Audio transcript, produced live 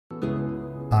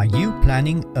Are you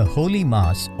planning a holy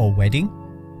mass or wedding,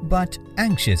 but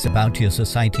anxious about your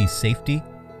society's safety?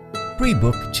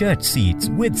 Pre-book church seats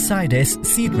with CYDEZ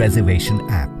seat reservation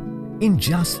app. In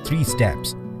just 3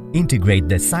 steps, integrate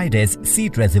the CYDEZ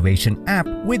seat reservation app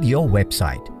with your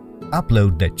website.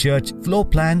 Upload the church floor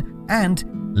plan and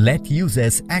let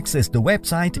users access the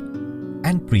website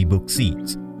and pre-book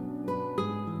seats.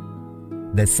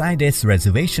 The CYDEZ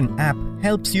reservation app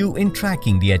helps you in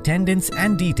tracking the attendance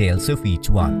and details of each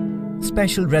one.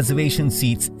 Special reservation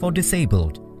seats for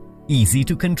disabled. Easy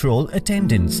to control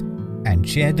attendance and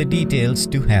share the details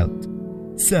to health.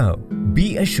 So,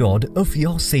 be assured of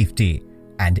your safety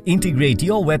and integrate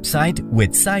your website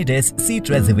with CYDEZ seat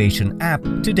reservation app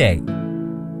today.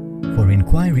 For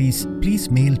inquiries, please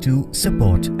mail to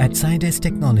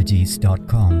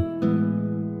support@cydeztechnologies.com.